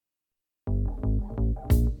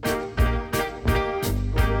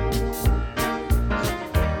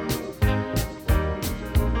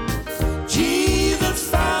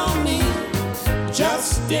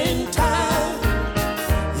just in time.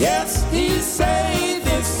 Yes, he saved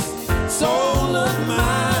this soul of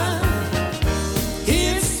mine.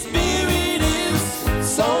 His spirit is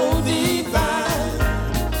so divine.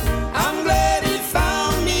 I'm glad he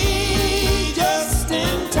found me just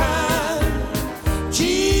in time.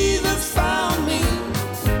 Jesus found me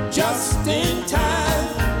just in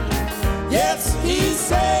time. Yes, he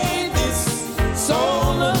saved this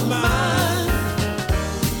soul of mine.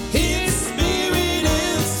 His spirit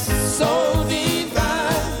is so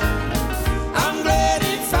divine. I'm glad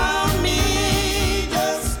he found me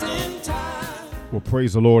just in time. Well,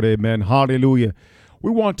 praise the Lord. Amen. Hallelujah.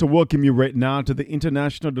 We want to welcome you right now to the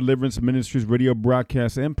International Deliverance Ministries radio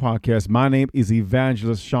broadcast and podcast. My name is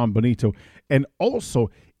Evangelist Sean Benito, and also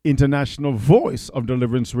International Voice of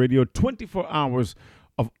Deliverance Radio, 24 hours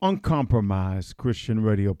of uncompromised Christian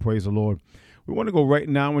radio. Praise the Lord. We want to go right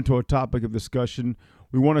now into our topic of discussion.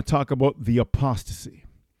 We want to talk about the apostasy.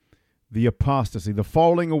 The apostasy, the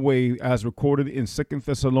falling away as recorded in 2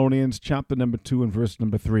 Thessalonians chapter number 2 and verse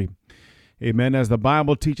number 3. Amen. As the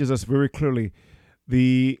Bible teaches us very clearly,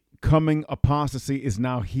 the coming apostasy is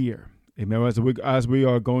now here. Amen. As we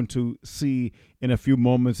are going to see in a few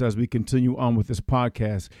moments as we continue on with this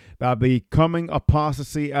podcast, that the coming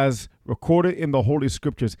apostasy as recorded in the Holy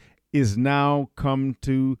Scriptures is now come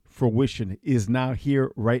to fruition, is now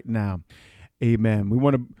here right now. Amen. We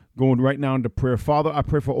want to go right now into prayer. Father, I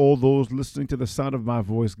pray for all those listening to the sound of my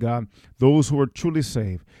voice, God, those who are truly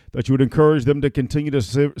saved, that you would encourage them to continue to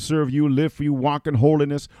serve you, live for you, walk in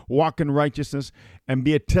holiness, walk in righteousness, and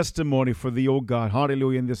be a testimony for thee, O God.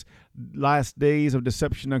 Hallelujah. In this last days of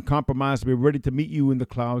deception and compromise, be ready to meet you in the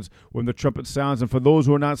clouds when the trumpet sounds. And for those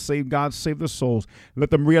who are not saved, God, save their souls.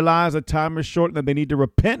 Let them realize that time is short and that they need to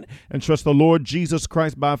repent and trust the Lord Jesus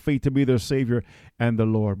Christ by faith to be their Savior and the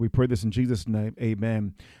Lord. We pray this in Jesus' name.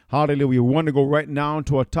 Amen. Hallelujah. We want to go right now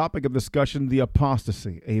to our topic of discussion, the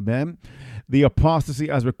apostasy. Amen. The apostasy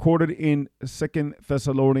as recorded in 2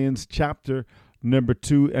 Thessalonians chapter number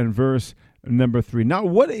 2 and verse number 3. Now,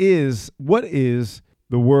 what is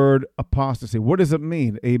the word apostasy? What does it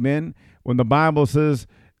mean? Amen. When the Bible says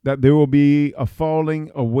that there will be a falling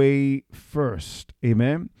away first.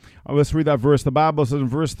 Amen. Let's read that verse. The Bible says in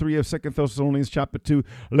verse 3 of 2 Thessalonians chapter 2,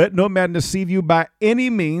 let no man deceive you by any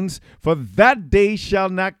means, for that day shall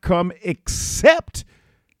not come except,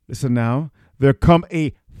 listen now, there come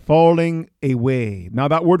a falling away. Now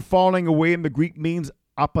that word falling away in the Greek means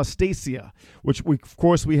apostasia, which of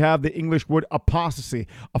course we have the English word apostasy,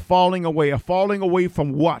 a falling away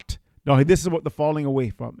from what? Now this is what the falling away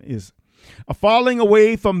from is. A falling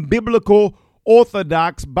away from biblical,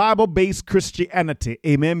 orthodox, Bible-based Christianity,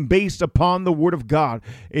 amen, based upon the Word of God,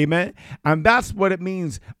 amen. And that's what it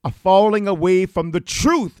means, a falling away from the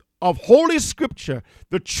truth of Holy Scripture,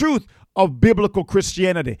 the truth of biblical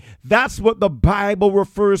Christianity. That's what the Bible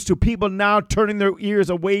refers to. People now turning their ears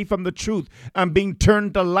away from the truth and being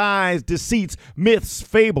turned to lies, deceits, myths,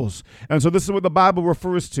 fables. And so this is what the Bible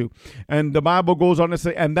refers to. And the Bible goes on to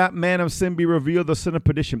say, and that man of sin be revealed, the sin of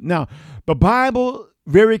perdition. Now, the Bible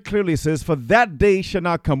very clearly says, for that day shall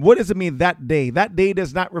not come. What does it mean, that day? That day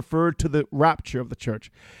does not refer to the rapture of the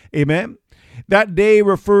church. Amen. That day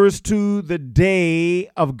refers to the day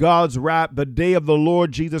of God's wrath, the day of the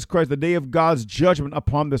Lord Jesus Christ, the day of God's judgment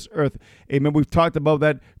upon this earth. Amen. We've talked about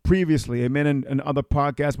that previously. Amen. In other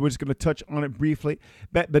podcasts, we're just going to touch on it briefly.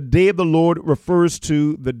 That the day of the Lord refers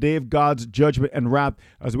to the day of God's judgment and wrath,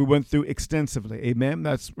 as we went through extensively. Amen.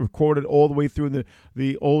 That's recorded all the way through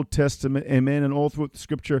the Old Testament. Amen. And all through the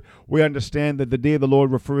Scripture, we understand that the day of the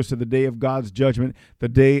Lord refers to the day of God's judgment, the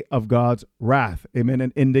day of God's wrath. Amen.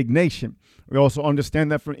 And indignation. We also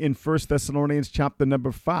understand that from in 1 Thessalonians chapter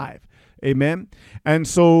number 5. Amen. And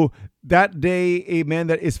so that day, amen,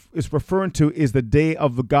 that is referring to is the day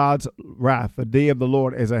of God's wrath, the day of the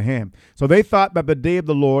Lord is at hand. So they thought that the day of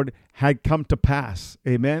the Lord had come to pass.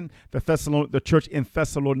 Amen. The church in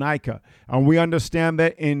Thessalonica. And we understand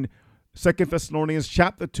that in 2 Thessalonians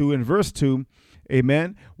chapter 2 and verse 2,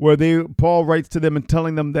 amen, where Paul writes to them and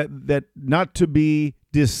telling them that not to be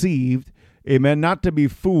deceived, amen, not to be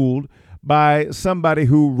fooled by somebody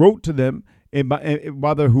who wrote to them,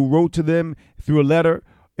 whether who wrote to them through a letter,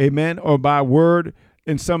 amen, or by word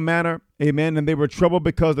in some manner, amen, and they were troubled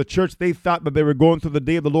because the church, they thought that they were going through the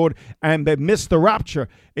day of the Lord and they missed the rapture,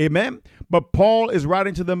 amen. But Paul is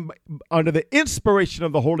writing to them under the inspiration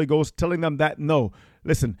of the Holy Ghost, telling them that, no,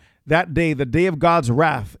 listen, that day, the day of God's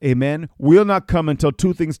wrath, amen, will not come until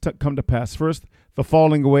two things come to pass. First, the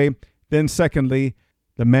falling away, then secondly,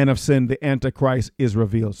 the man of sin, the Antichrist, is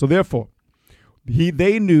revealed. So therefore,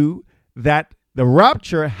 they knew that The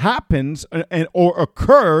rapture happens or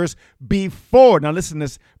occurs before, now listen to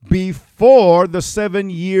this, before the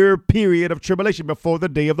 7-year period of tribulation, before the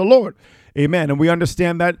day of the Lord. Amen. And we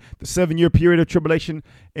understand that the 7-year period of tribulation,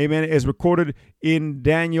 amen, is recorded in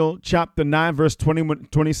Daniel chapter 9, verse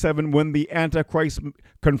 27, when the Antichrist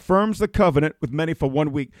confirms the covenant with many for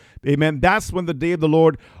 1 week. Amen. That's when the day of the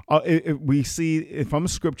Lord, we see from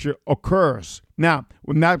Scripture, occurs. Now,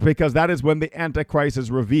 because that is when the Antichrist is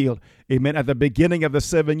revealed. Amen. At the beginning of the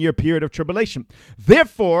 7-year period of tribulation.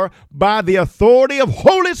 Therefore, by the authority of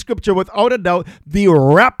Holy Scripture, without a doubt, the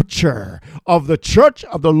rapture of the church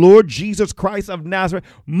of the Lord Jesus Christ of Nazareth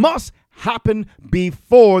must happen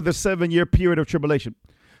before the 7-year period of tribulation.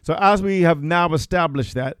 So as we have now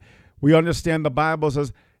established that, we understand the Bible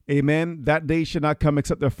says, amen, that day should not come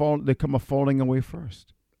except they come a falling away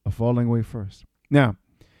first. A falling away first. Now,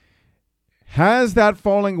 has that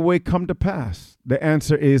falling away come to pass? The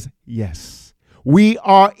answer is yes. We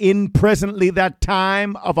are in presently that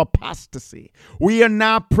time of apostasy. We are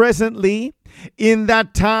now presently in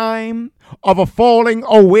that time of a falling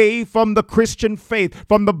away from the Christian faith,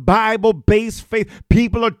 from the Bible-based faith.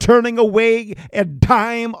 People are turning away a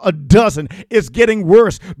dime a dozen. It's getting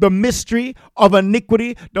worse. The mystery of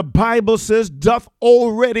iniquity, the Bible says, doth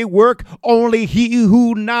already work. Only he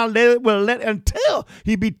who now will let until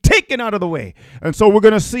he be taken out of the way. And so we're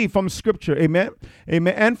going to see from Scripture, amen,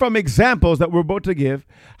 amen, and from examples that we're about to give,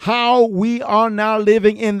 how we are now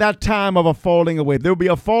living in that time of a falling away. There will be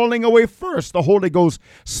a falling away first. The Holy Ghost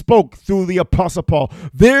spoke through the Apostle Paul.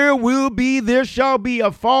 There shall be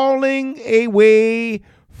a falling away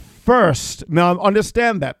first. Now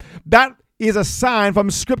understand that. That is a sign from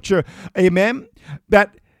Scripture, amen,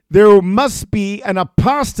 that there must be an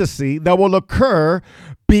apostasy that will occur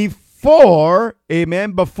before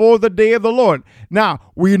the day of the Lord. Now,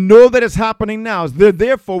 we know that it's happening now.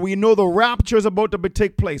 Therefore, we know the rapture is about to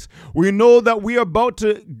take place. We know that we are about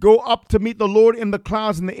to go up to meet the Lord in the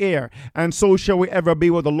clouds in the air, and so shall we ever be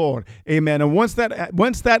with the Lord. Amen. And once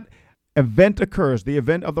that event occurs, the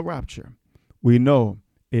event of the rapture, we know,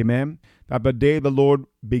 amen, that the day of the Lord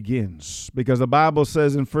begins. Because the Bible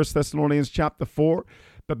says in 1 Thessalonians chapter 4,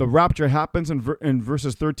 that the rapture happens in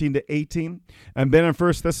verses 13 to 18. And then in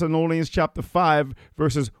 1 Thessalonians chapter 5,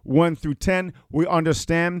 verses 1 through 10, we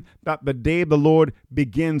understand that the day of the Lord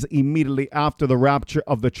begins immediately after the rapture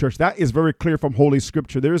of the church. That is very clear from Holy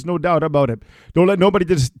Scripture. There is no doubt about it. Don't let nobody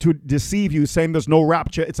to deceive you saying there's no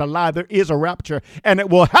rapture. It's a lie. There is a rapture, and it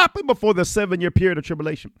will happen before the 7-year period of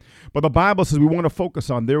tribulation. But the Bible says we want to focus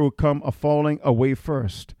on there will come a falling away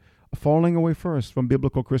first. Falling away first from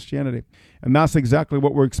biblical Christianity. And that's exactly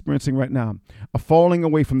what we're experiencing right now. A falling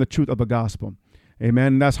away from the truth of the gospel.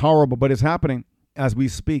 Amen. And that's horrible, but it's happening as we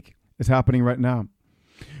speak. It's happening right now.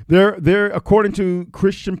 They're according to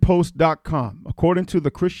ChristianPost.com, according to the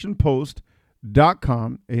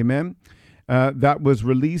ChristianPost.com, amen, that was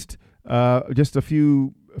released just a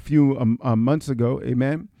few months ago,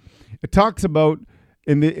 amen. It talks about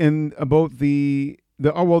let me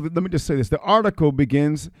just say this. The article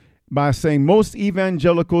begins by saying most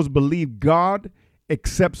evangelicals believe God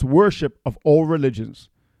accepts worship of all religions.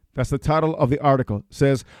 That's the title of the article. It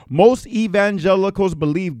says, most evangelicals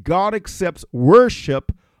believe God accepts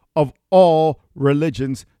worship of all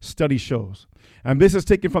religions, study shows. And this is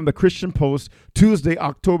taken from the Christian Post, Tuesday,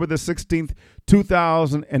 October the 16th,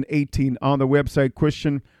 2018, on the website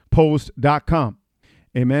ChristianPost.com.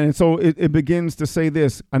 Amen. And so it begins to say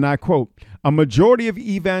this, and I quote, a majority of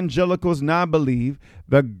evangelicals now believe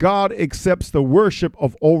that God accepts the worship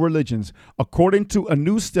of all religions, according to a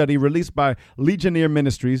new study released by Legionnaire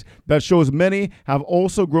Ministries that shows many have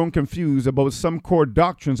also grown confused about some core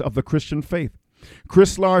doctrines of the Christian faith.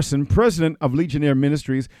 Chris Larson, president of Legionnaire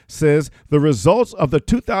Ministries, says the results of the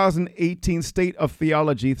 2018 State of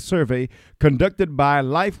Theology survey conducted by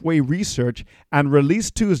Lifeway Research and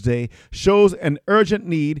released Tuesday shows an urgent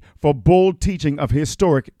need for bold teaching of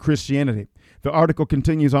historic Christianity. The article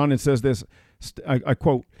continues on and says this, I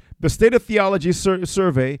quote, the State of Theology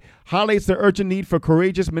survey highlights the urgent need for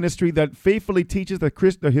courageous ministry that faithfully teaches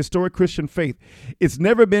the historic Christian faith. It's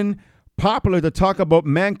never been popular to talk about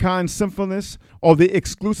mankind's sinfulness or the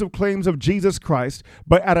exclusive claims of Jesus Christ,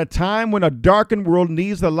 but at a time when a darkened world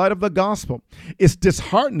needs the light of the gospel, it's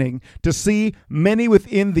disheartening to see many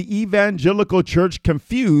within the evangelical church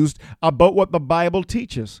confused about what the Bible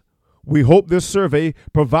teaches. We hope this survey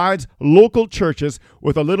provides local churches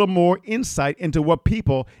with a little more insight into what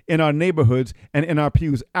people in our neighborhoods and in our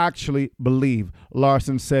pews actually believe,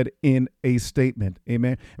 Larson said in a statement.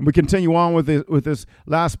 Amen. And we continue on with this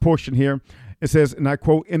last portion here. It says, and I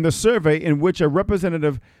quote, in the survey in which a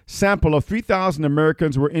representative sample of 3,000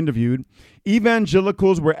 Americans were interviewed,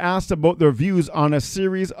 evangelicals were asked about their views on a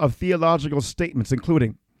series of theological statements,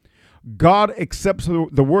 including God accepts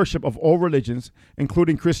the worship of all religions,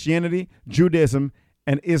 including Christianity, Judaism,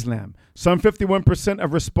 and Islam. Some 51%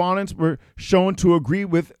 of respondents were shown to agree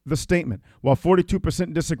with the statement, while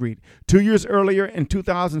 42% disagreed. 2 years earlier, in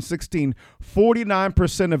 2016,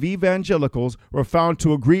 49% of evangelicals were found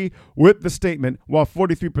to agree with the statement, while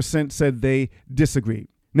 43% said they disagreed.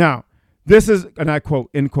 Now, this is, and I quote,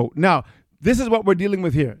 end quote. Now, this is what we're dealing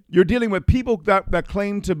with here. You're dealing with people that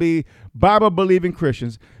claim to be Bible-believing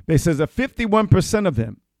Christians. They says that 51% of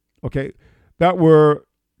them, okay, that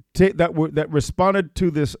responded to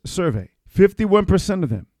this survey, 51% of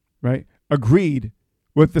them, right, agreed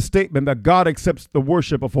with the statement that God accepts the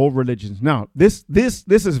worship of all religions. Now, this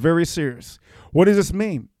is very serious. What does this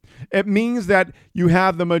mean? It means that you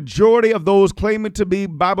have the majority of those claiming to be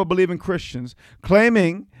Bible-believing Christians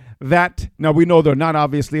claiming that, now we know they're not,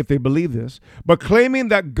 obviously, if they believe this, but claiming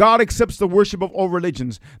that God accepts the worship of all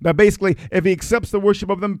religions. That basically, if he accepts the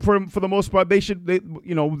worship of them for the most part,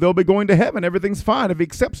 they'll be going to heaven. Everything's fine if he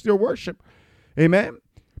accepts your worship. Amen.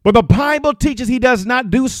 But the Bible teaches he does not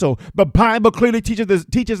do so. The Bible clearly teaches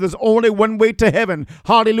there's only one way to heaven.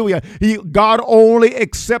 Hallelujah. God only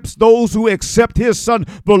accepts those who accept his son,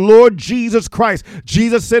 the Lord Jesus Christ.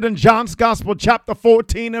 Jesus said in John's Gospel, chapter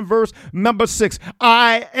 14 and verse number 6,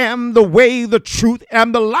 I am the way, the truth,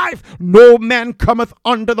 and the life. No man cometh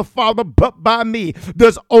unto the Father but by me.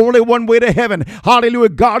 There's only one way to heaven. Hallelujah.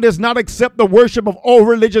 God does not accept the worship of all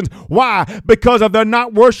religions. Why? Because if they're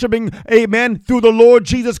not worshiping, amen, through the Lord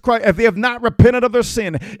Jesus Christ, if they have not repented of their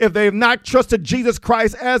sin, if they have not trusted Jesus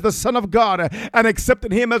Christ as the Son of God and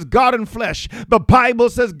accepted him as God in flesh, the Bible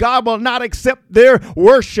says God will not accept their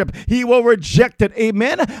worship. He will reject it.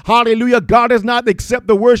 Amen. Hallelujah. God does not accept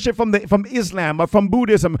the worship from Islam or from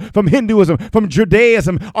Buddhism, from Hinduism, from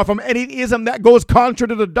Judaism, or from any ism that goes contrary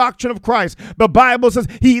to the doctrine of Christ. The Bible says,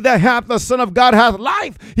 he that hath the Son of God hath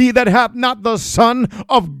life. He that hath not the Son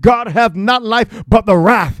of God hath not life, but the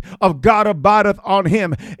wrath of God abideth on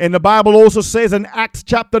him. And the Bible also says in Acts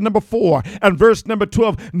chapter number 4 and verse number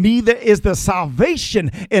 12, neither is there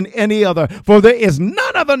salvation in any other, for there is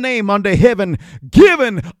none other name under heaven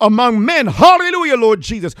given among men, hallelujah, Lord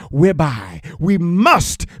Jesus, whereby we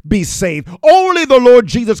must be saved. Only the Lord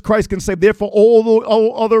Jesus Christ can save. Therefore,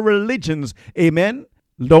 all other religions, amen,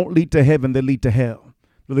 don't lead to heaven, they lead to hell.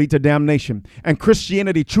 They lead to damnation. And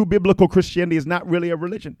Christianity, true biblical Christianity, is not really a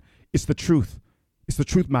religion. It's the truth. It's the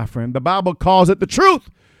truth, my friend. The Bible calls it the truth.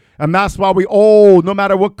 And that's why we all, no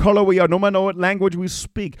matter what color we are, no matter what language we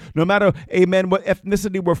speak, no matter, amen, what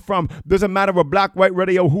ethnicity we're from, doesn't matter we're black, white,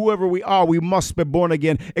 red, or whoever we are, we must be born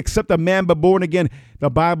again. Except a man be born again.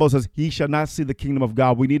 The Bible says he shall not see the kingdom of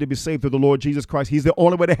God. We need to be saved through the Lord Jesus Christ. He's the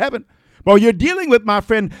only way to heaven. Well, you're dealing with, my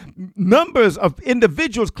friend, numbers of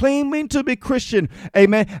individuals claiming to be Christian,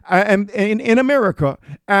 amen, and in America,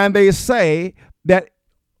 and they say that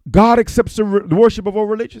God accepts the worship of all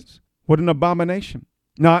religions. What an abomination.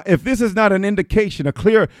 Now, if this is not an indication, a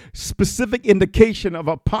clear, specific indication of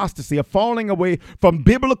apostasy, of falling away from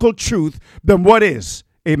biblical truth, then what is?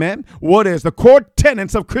 Amen. What is? The core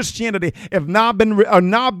tenets of Christianity are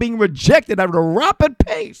now being rejected at a rapid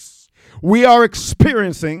pace. We are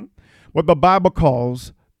experiencing what the Bible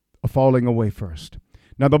calls a falling away first.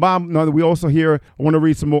 Now, the Bible. Now, we also hear, I want to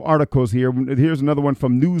read some more articles here. Here's another one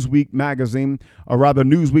from Newsweek magazine, or rather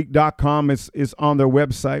Newsweek.com is on their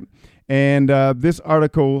website. And this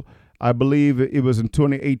article, I believe it was in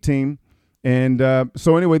 2018. And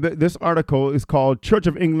so anyway, this article is called Church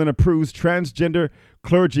of England Approves Transgender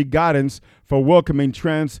Clergy Guidance for Welcoming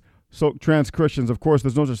Trans Christians. Of course,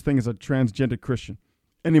 there's no such thing as a transgender Christian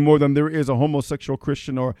any more than there is a homosexual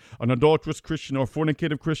Christian or an adulterous Christian or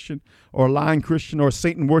fornicative Christian or a lying Christian or a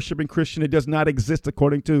Satan-worshiping Christian. It does not exist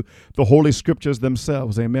according to the Holy Scriptures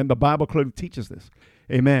themselves. Amen. The Bible clearly teaches this.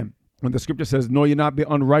 Amen. When the Scripture says, know ye not, the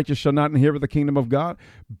unrighteous shall not inherit the kingdom of God,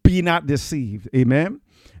 be not deceived. Amen.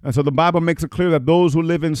 And so the Bible makes it clear that those who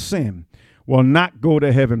live in sin will not go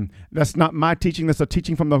to heaven. That's not my teaching. That's a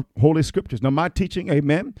teaching from the Holy Scriptures. Now, my teaching,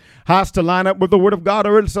 amen, has to line up with the Word of God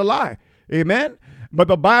or it's a lie. Amen. But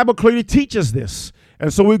the Bible clearly teaches this.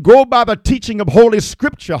 And so we go by the teaching of Holy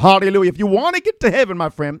Scripture. Hallelujah. If you want to get to heaven, my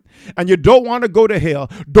friend, and you don't want to go to hell,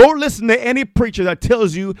 don't listen to any preacher that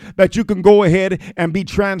tells you that you can go ahead and be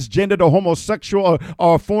transgendered or homosexual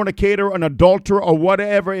or a fornicator or an adulterer or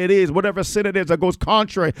whatever it is, whatever sin it is that goes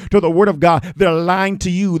contrary to the word of God. They're lying to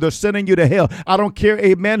you. They're sending you to hell. I don't care,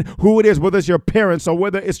 amen, who it is, whether it's your parents or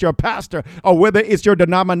whether it's your pastor or whether it's your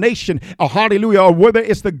denomination or hallelujah, or whether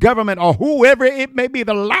it's the government or whoever it may be.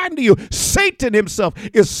 They're lying to you. Satan himself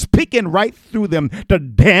is speaking right through them to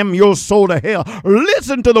damn your soul to hell.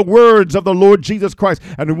 Listen to the words of the Lord Jesus Christ.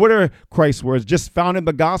 And what are Christ's words? Just found in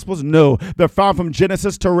the Gospels? No. They're found from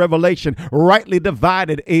Genesis to Revelation, rightly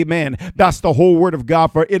divided. Amen. That's the whole word of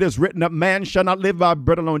God. For it is written that man shall not live by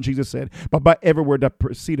bread alone, Jesus said, but by every word that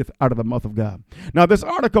proceedeth out of the mouth of God. Now, this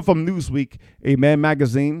article from Newsweek, amen,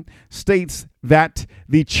 magazine, states that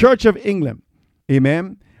the Church of England,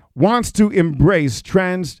 amen, wants to embrace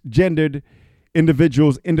transgendered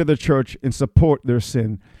individuals into the church and support their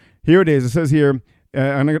sin. Here it is. It says here,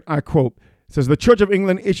 and I quote, it says, the Church of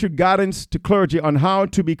England issued guidance to clergy on how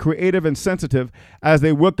to be creative and sensitive as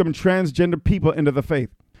they welcome transgender people into the faith.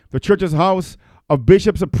 The church's House of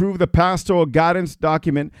Bishops approved the pastoral guidance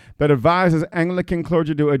document that advises Anglican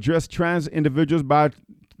clergy to address trans individuals by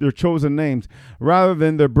their chosen names rather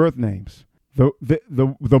than their birth names.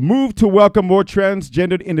 The move to welcome more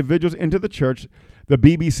transgendered individuals into the church, the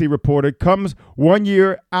BBC reported, comes 1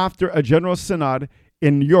 year after a general synod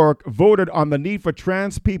in York voted on the need for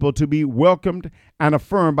trans people to be welcomed and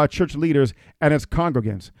affirmed by church leaders and its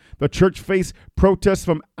congregants. The church faced protests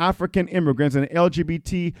from African immigrants and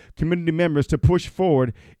LGBT community members to push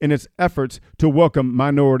forward in its efforts to welcome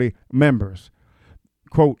minority members.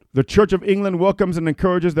 Quote, the Church of England welcomes and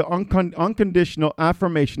encourages the unconditional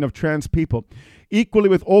affirmation of trans people, equally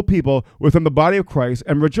with all people within the body of Christ,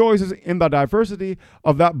 and rejoices in the diversity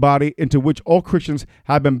of that body into which all Christians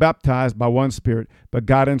have been baptized by one Spirit, the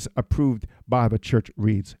guidance approved by the church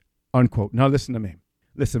reads, unquote. Now listen to me.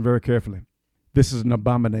 Listen very carefully. This is an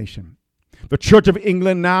abomination. The Church of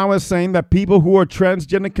England now is saying that people who are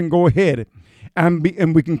transgender can go ahead and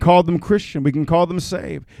we can call them Christian. We can call them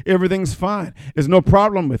saved. Everything's fine. There's no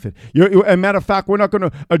problem with it. As a matter of fact, we're not going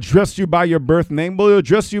to address you by your birth name. We'll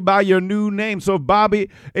address you by your new name. So if Bobby,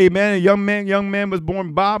 amen, a young man was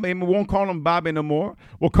born Bob, amen, we won't call him Bobby no more.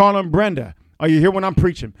 We'll call him Brenda. Are you here when I'm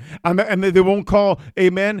preaching? And they won't call,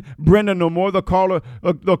 amen, Brenda no more. They'll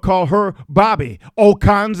call her Bobby. All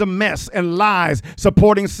kinds of mess and lies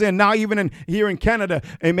supporting sin. Now, even here in Canada,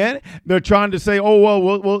 amen, they're trying to say, oh,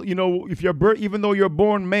 well, you know, if you're even though you're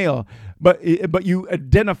born male, but you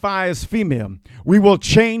identify as female, we will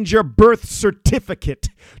change your birth certificate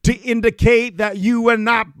to indicate that you were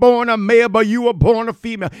not born a male, but you were born a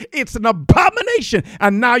female. It's an abomination.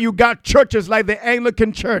 And now you got churches like the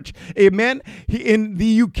Anglican Church, amen, in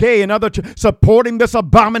the UK and other supporting this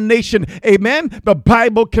abomination, amen. The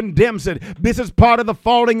Bible condemns it. This is part of the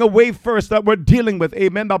falling away first that we're dealing with,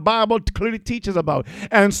 amen. The Bible clearly teaches about.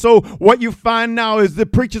 And so what you find now is the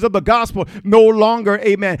preachers of the gospel no longer,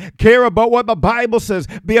 amen, care about what the Bible says.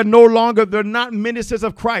 They're not ministers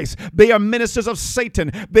of Christ. They are ministers of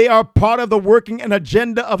Satan. They are part of the working and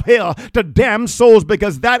agenda of hell to damn souls,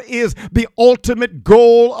 because that is the ultimate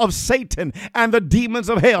goal of Satan and the demons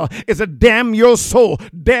of hell, is to damn your soul,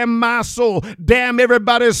 damn my soul, damn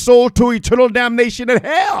everybody's soul to eternal damnation in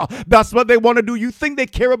hell. That's what they want to do. You think they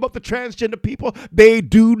care about the transgender people? They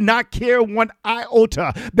do not care one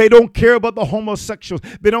iota. They don't care about the homosexuals.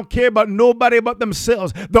 They don't care about nobody but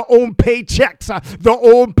themselves, their own paychecks, their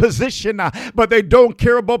own position, but they don't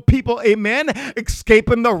care about people, amen,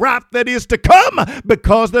 escaping the wrath that is to come,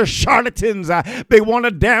 because they're charlatans. They want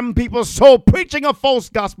to damn people's soul, preaching a false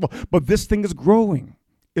gospel. But this thing is growing.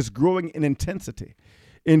 It's growing in intensity.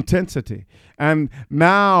 And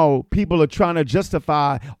now people are trying to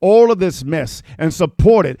justify all of this mess and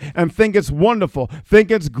support it and think it's wonderful,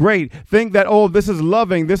 think it's great, think that, oh, this is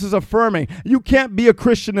loving, this is affirming. You can't be a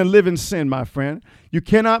Christian and live in sin, my friend. You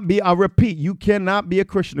cannot be, I repeat, you cannot be a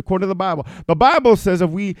Christian according to the Bible. The Bible says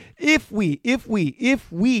if we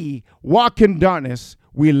walk in darkness,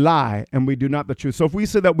 we lie and we do not the truth. So if we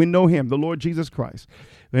say that we know him, the Lord Jesus Christ,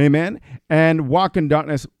 amen, and walk in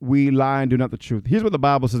darkness, we lie and do not the truth. Here's what the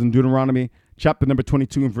Bible says in Deuteronomy chapter number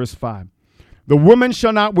 22 and verse 5. The woman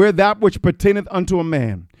shall not wear that which pertaineth unto a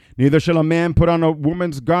man, neither shall a man put on a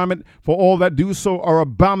woman's garment, for all that do so are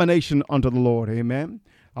abomination unto the Lord. Amen.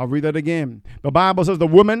 I'll read that again. The Bible says the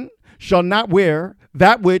woman shall not wear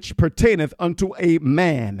that which pertaineth unto a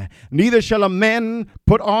man. Neither shall a man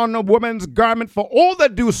put on a woman's garment, for all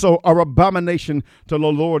that do so are abomination to the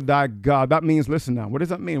Lord thy God. That means, listen now, what does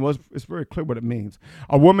that mean? Well, it's very clear what it means.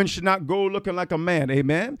 A woman should not go looking like a man.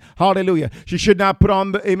 Amen. Hallelujah. She should not put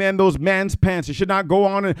on, those man's pants. She should not go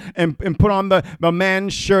on and put on the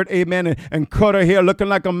man's shirt. Amen. And cut her hair looking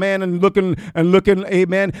like a man and looking,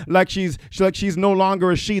 amen, like she's no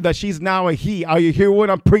longer a she, that she's now a he. Are you hearing what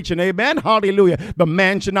I'm preaching? Amen. Hallelujah. The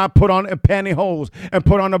man should not put on pantyhose and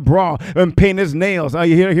put on a bra and paint his nails. Are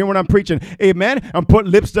you hearing what I'm preaching? Amen. And put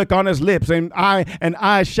lipstick on his lips and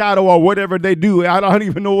eyeshadow or whatever they do. I don't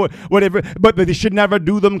even know whatever, but they should never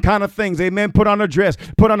do them kind of things. Amen. Put on a dress,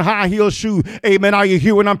 put on high heel shoes. Amen. Are you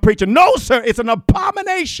hearing what I'm preaching? No, sir. It's an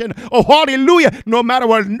abomination. Oh, hallelujah. No matter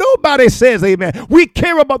what nobody says, amen. We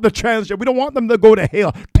care about the transgender. We don't want them to go to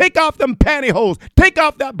hell. Take off them pantyhose. Take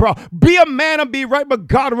off that bra. Be a man and be right with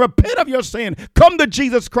God. Repent of your sin. Come to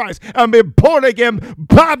Jesus Christ and be born again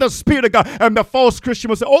by the Spirit of God. And the false Christian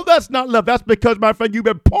will say, oh, that's not love. That's because, my friend, you've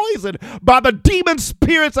been poisoned by the demon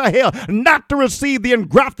spirits of hell not to receive the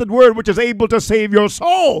engrafted word which is able to save your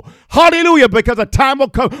soul. Hallelujah. Because a time will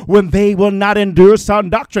come when they will not endure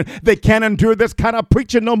sound doctrine. They can't endure this kind of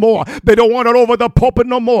preaching no more. They don't want it over the pulpit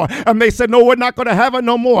no more. And they said, no, we're not going to have it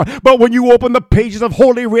no more. But when you open the pages of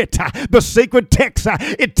Holy Writ, the sacred text,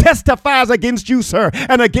 it testifies against you, sir,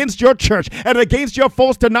 and against your church, and against your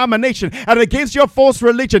false denomination, and against your false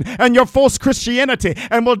religion, and your false Christianity,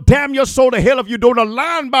 and will damn your soul to hell if you don't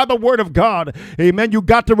align by the word of God. Amen. You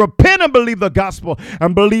got to repent and believe the gospel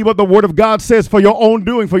and believe what the word of God says for your own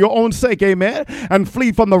doing, for your own sake. Amen. And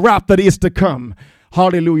flee from the wrath that is to come.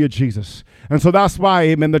 Hallelujah, Jesus. And so that's why,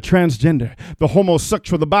 amen, the transgender, the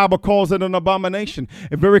homosexual, the Bible calls it an abomination.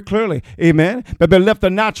 And very clearly, amen, that they left the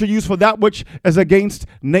natural use for that which is against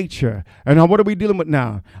nature. And now what are we dealing with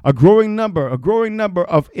now? A growing number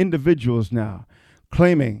of individuals now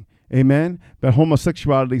claiming, amen, that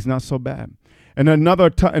homosexuality is not so bad. And in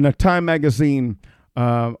a Time magazine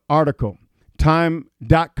article,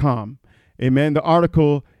 time.com, amen, the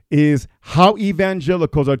article is how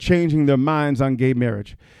evangelicals are changing their minds on gay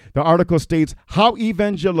marriage. The article states how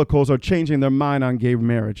evangelicals are changing their mind on gay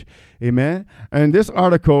marriage. Amen. And this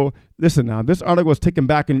article, listen now, this article was taken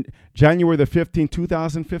back in January the 15th,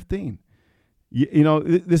 2015. You know,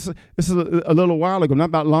 this is a little while ago,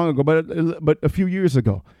 not that long ago, but a few years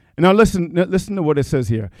ago. And now listen to what it says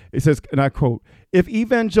here. It says, and I quote, if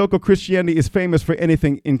evangelical Christianity is famous for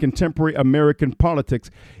anything in contemporary American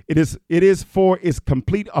politics, it is for its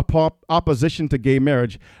complete opposition to gay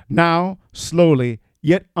marriage. Now, slowly,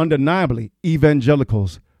 yet undeniably,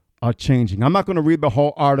 evangelicals are changing. I'm not going to read the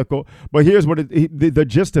whole article, but here's what the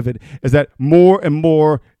gist of it is that more and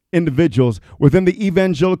more individuals within the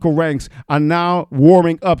evangelical ranks are now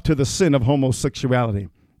warming up to the sin of homosexuality.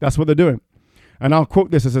 That's what they're doing. And I'll quote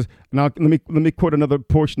this. It says, now let me quote another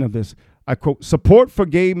portion of this. I quote, support for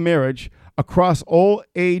gay marriage across all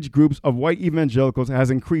age groups of white evangelicals has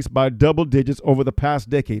increased by double digits over the past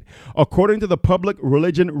decade, according to the Public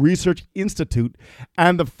Religion Research Institute,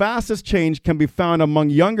 and the fastest change can be found among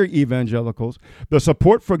younger evangelicals. The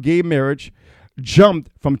support for gay marriage jumped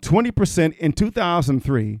from 20% in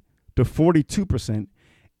 2003 to 42%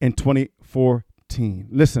 in 2014.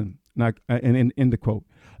 Listen, now, in the quote,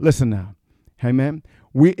 listen now. Amen.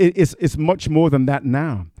 It's much more than that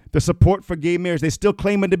now. The support for gay marriage, they're still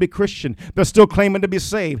claiming to be Christian. They're still claiming to be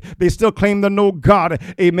saved. They still claim to know God.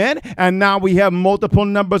 Amen. And now we have multiple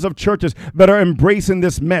numbers of churches that are embracing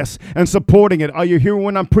this mess and supporting it. Are you hearing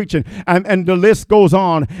when I'm preaching? And the list goes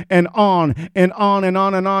on and on and on and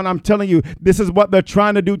on and on. I'm telling you, this is what they're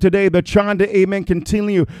trying to do today. They're trying to, amen,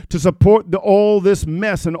 continue to support all this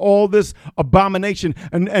mess and all this abomination.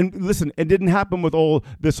 And listen, it didn't happen with all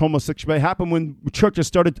this homosexuality. It happened when churches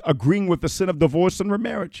started agreeing with the sin of divorce and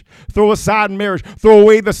remarriage. Throw aside marriage, throw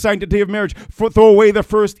away the sanctity of marriage, throw away the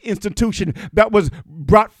first institution that was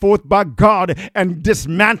brought forth by God and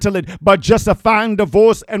dismantle it by justifying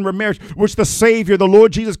divorce and remarriage, which the Savior, the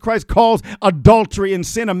Lord Jesus Christ, calls adultery and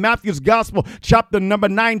sin. In Matthew's Gospel, chapter number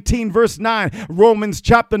 19, verse 9, Romans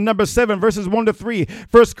chapter number 7, verses 1 to 3,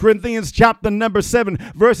 1 Corinthians chapter number 7,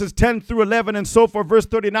 verses 10 through 11, and so forth, verse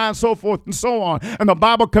 39, so forth, and so on. And the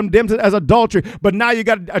Bible condemns it as adultery, but now you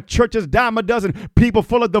got a church's dime a dozen, people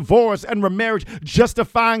full of divorce and remarriage,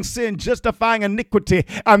 justifying sin, justifying iniquity,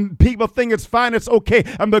 and people think it's fine, it's okay,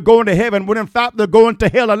 and they're going to heaven, when in fact they're going to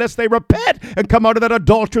hell unless they repent and come out of that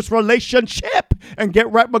adulterous relationship and get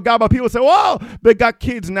right with God. But people say, oh, they got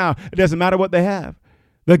kids now. It doesn't matter what they have.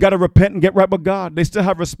 They got to repent and get right with God. They still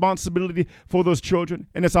have responsibility for those children.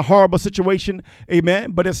 And it's a horrible situation,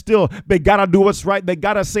 amen. But it's still, they got to do what's right. They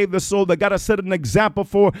got to save the soul. They got to set an example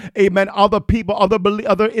for, amen, other people,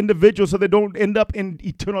 other individuals, so they don't end up in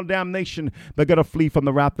eternal damnation. They got to flee from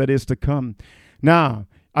the wrath that is to come. Now,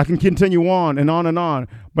 I can continue on and on and on,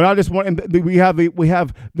 but I just want, and we have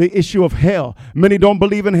the issue of hell. Many don't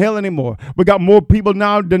believe in hell anymore. We got more people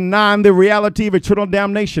now denying the reality of eternal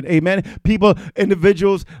damnation. Amen. People,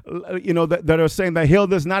 individuals, that are saying that hell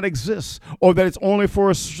does not exist, or that it's only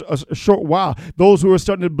for a short while. Those who are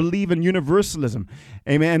starting to believe in universalism.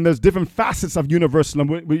 Amen. And there's different facets of universalism.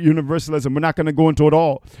 We're not going to go into it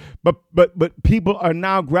all, but people are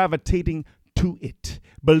now gravitating to it,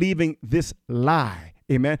 believing this lie.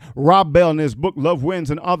 Amen. Rob Bell in his book, Love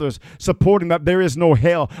Wins, and others supporting that there is no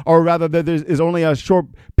hell, or rather that there is only a short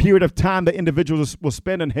period of time that individuals will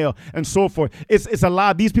spend in hell and so forth. It's a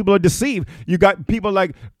lie. These people are deceived. You got people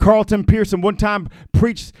like Carlton Pearson, one time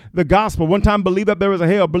preached the gospel, one time believed that there was a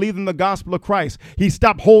hell, believed in the gospel of Christ. He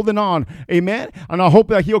stopped holding on. Amen. And I hope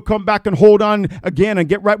that he'll come back and hold on again and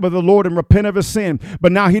get right with the Lord and repent of his sin.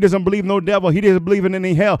 But now he doesn't believe no devil. He doesn't believe in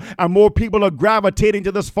any hell. And more people are gravitating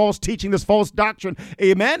to this false teaching, this false doctrine.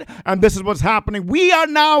 Amen. And this is what's happening. We are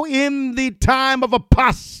now in the time of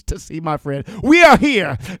apostasy, my friend. We are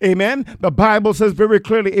here. Amen. The Bible says very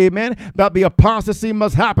clearly, amen, that the apostasy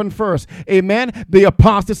must happen first. Amen. The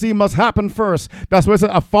apostasy must happen first. That's what it says,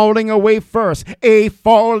 a falling away first. A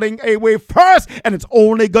falling away first. And it's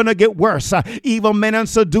only going to get worse. Evil men and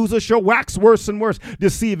seducers shall wax worse and worse,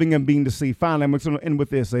 deceiving and being deceived. Finally, I'm going to end with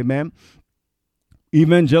this. Amen.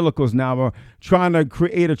 Evangelicals now are trying to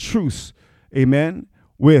create a truce. Amen.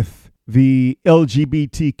 With the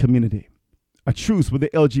LGBT community, a truce with the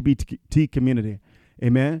LGBT community.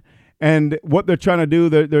 Amen. And what they're trying to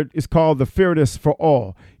do, it's called the Fairness for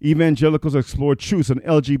All. Evangelicals explore truce on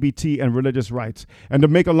LGBT and religious rights. And to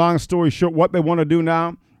make a long story short, what they want to do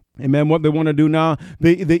now, amen, what they want to do now,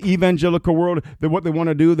 the evangelical world, what they want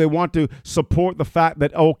to do, they want to support the fact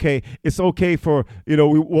that, okay, it's okay for,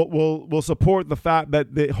 we'll support the fact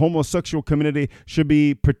that the homosexual community should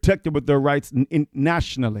be protected with their rights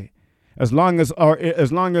nationally. As long as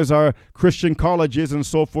our Christian colleges and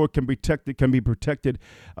so forth can be protected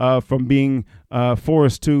from being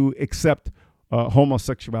forced to accept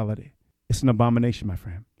homosexuality. It's an abomination, my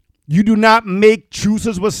friend. You do not make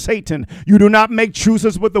truces with Satan. You do not make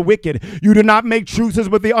truces with the wicked. You do not make truces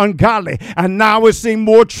with the ungodly. And now we're seeing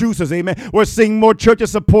more truces, amen. We're seeing more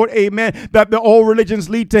churches support, amen, that all religions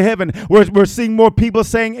lead to heaven. We're seeing more people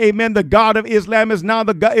saying, amen, the God of Islam is now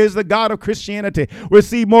the God of Christianity. We're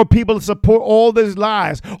seeing more people support all these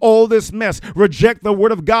lies, all this mess, reject the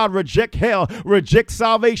word of God, reject hell, reject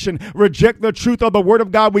salvation, reject the truth of the word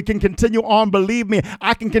of God. We can continue on. Believe me,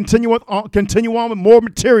 I can continue on with more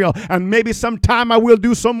material. And maybe sometime I will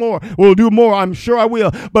do some more. We'll do more. I'm sure I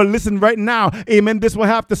will. But listen, right now, amen, this will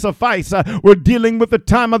have to suffice. We're dealing with the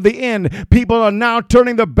time of the end. People are now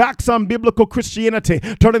turning their backs on biblical Christianity,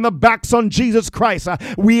 turning their backs on Jesus Christ.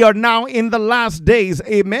 We are now in the last days.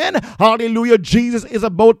 Amen. Hallelujah. Jesus is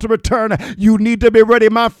about to return. You need to be ready,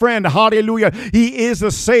 my friend. Hallelujah. He is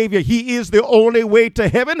the Savior. He is the only way to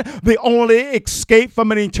heaven, the only escape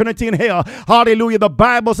from an eternity in hell. Hallelujah. The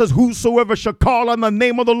Bible says, whosoever shall call on the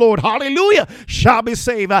name of the Lord, hallelujah, shall be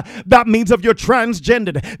saved. That means if you're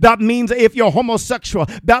transgendered. That means if you're homosexual.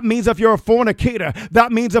 That means if you're a fornicator.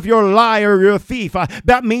 That means if you're a liar, you're a thief.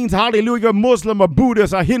 That means, hallelujah, you're Muslim or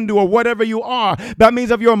Buddhist or Hindu or whatever you are. That means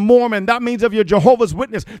if you're a Mormon. That means if you're Jehovah's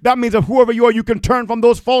Witness. That means if whoever you are, you can turn from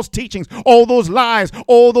those false teachings, all those lies,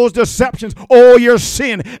 all those deceptions, all your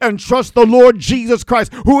sin, and trust the Lord Jesus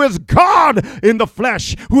Christ, who is God in the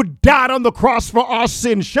flesh, who died on the cross for our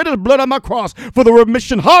sins, shed his blood on the cross for the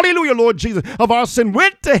remission, hallelujah, Lord Jesus, of our sin,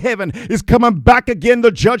 went to heaven, is coming back again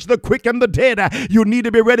to judge the quick and the dead. You need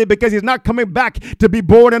to be ready, because he's not coming back to be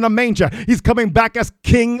born in a manger. He's coming back as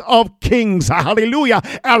King of Kings, hallelujah,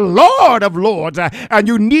 and Lord of Lords. And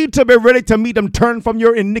you need to be ready to meet him. Turn from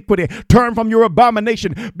your iniquity, turn from your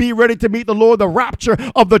abomination, be ready to meet the Lord. The rapture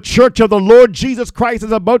of the church of the Lord Jesus Christ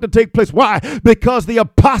is about to take place. Why? Because the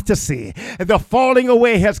apostasy, the falling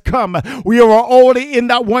away has come. We are only in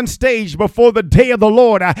that one stage before the day of the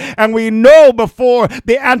Lord. And we know before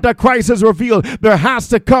the Antichrist is revealed, there has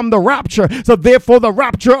to come the rapture. So therefore, the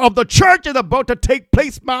rapture of the church is about to take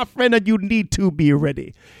place, my friend, and you need to be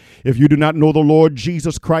ready. If you do not know the Lord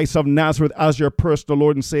Jesus Christ of Nazareth as your personal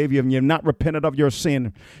Lord and Savior, and you have not repented of your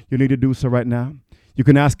sin, you need to do so right now. You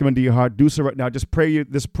can ask him into your heart. Do so right now. Just pray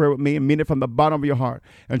this prayer with me and mean it from the bottom of your heart,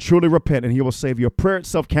 and truly repent, and he will save you. A prayer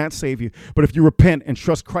itself can't save you, but if you repent and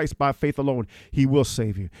trust Christ by faith alone, he will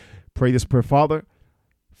save you. Pray this prayer. Father,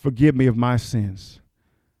 forgive me of my sins.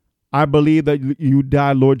 I believe that you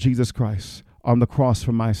died, Lord Jesus Christ, on the cross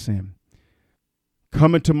for my sin.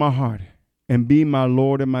 Come into my heart and be my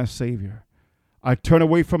Lord and my Savior. I turn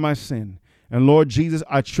away from my sin. And Lord Jesus,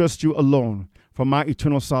 I trust you alone for my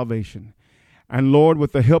eternal salvation. And Lord,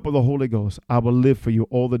 with the help of the Holy Ghost, I will live for you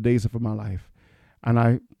all the days of my life. And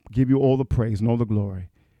I give you all the praise and all the glory.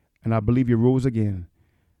 And I believe you rose again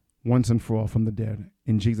once and for all from the dead.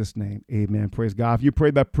 In Jesus' name, amen. Praise God. If you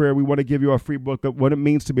prayed that prayer, we want to give you our free book of what it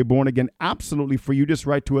means to be born again, absolutely free. You just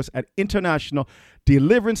write to us at International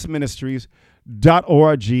Deliverance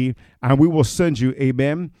Ministries.org, and we will send you,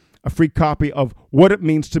 amen, a free copy of what it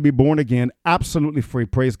means to be born again, absolutely free.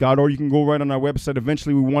 Praise God. Or you can go right on our website.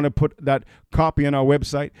 Eventually, we want to put that copy on our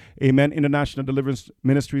website. Amen. International Deliverance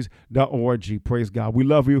Ministries.org. Praise God. We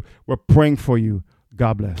love you. We're praying for you.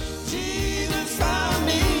 God bless.